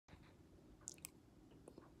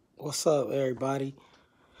What's up, everybody?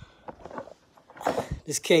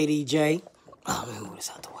 This KDJ. Oh, let me move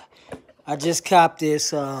this out the way. I just copped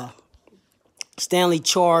this Stanley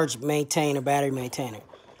Charge maintainer, battery maintainer.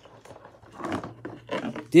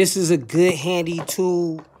 This is a good, handy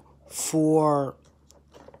tool to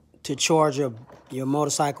charge your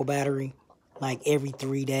motorcycle battery like every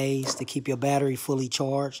 3 days to keep your battery fully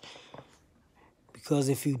charged. Because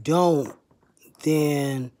if you don't,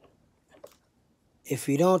 then if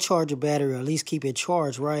you don't charge your battery, or at least keep it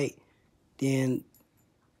charged right, then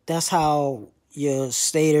that's how your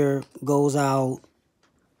stator goes out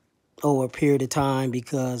over a period of time,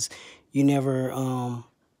 because you never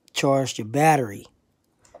charged your battery.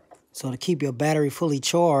 So to keep your battery fully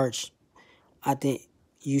charged, I think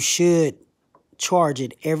you should charge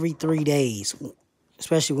it every 3 days,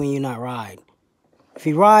 especially when you're not riding. If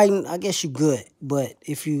you're riding, I guess you're good. But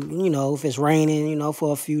if if it's raining,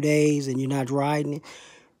 for a few days and you're not riding,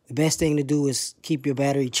 the best thing to do is keep your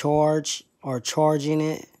battery charged or charging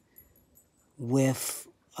it with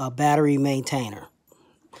a battery maintainer.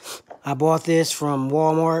 I bought this from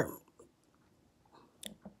Walmart,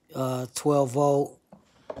 12 volt.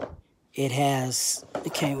 It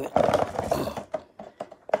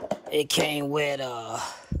came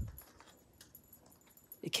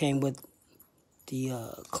with the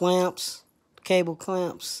clamps, cable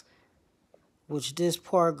clamps, which this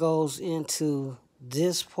part goes into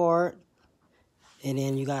this part, and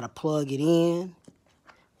then you got to plug it in,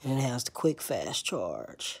 and it has the quick fast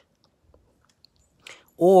charge.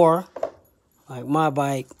 Or like my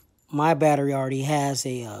bike, my battery already has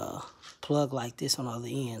a plug like this on the other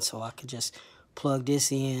end, so I could just plug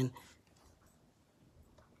this in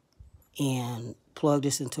and plug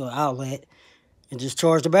this into an outlet and just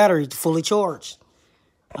charge the battery fully charged.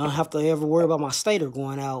 I don't have to ever worry about my stator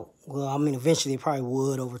going out. Well, I mean, eventually it probably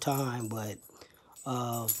would over time, but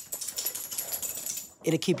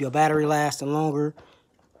it'll keep your battery lasting longer,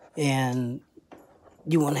 and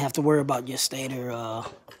you won't have to worry about your stator on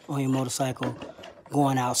your motorcycle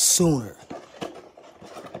going out sooner,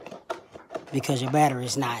 because your battery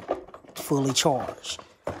is not fully charged,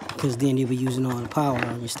 because then you'll be using all the power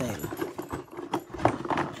on your stator.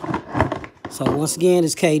 So once again,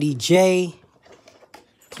 it's KDJ.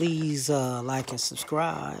 Please like and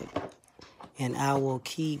subscribe, and I will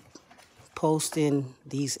keep posting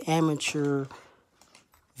these amateur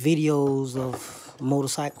videos of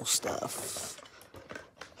motorcycle stuff.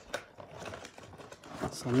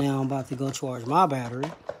 So now I'm about to go charge my battery,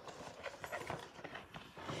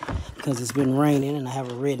 because it's been raining and I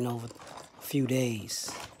haven't ridden over a few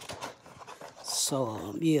days.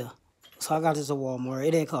 So yeah, so I got this at Walmart.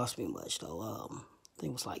 It didn't cost me much though. I think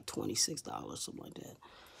it was like $26, something like that.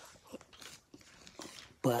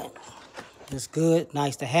 But it's good,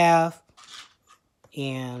 nice to have,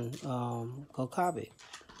 and go copy it.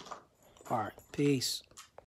 All right, peace.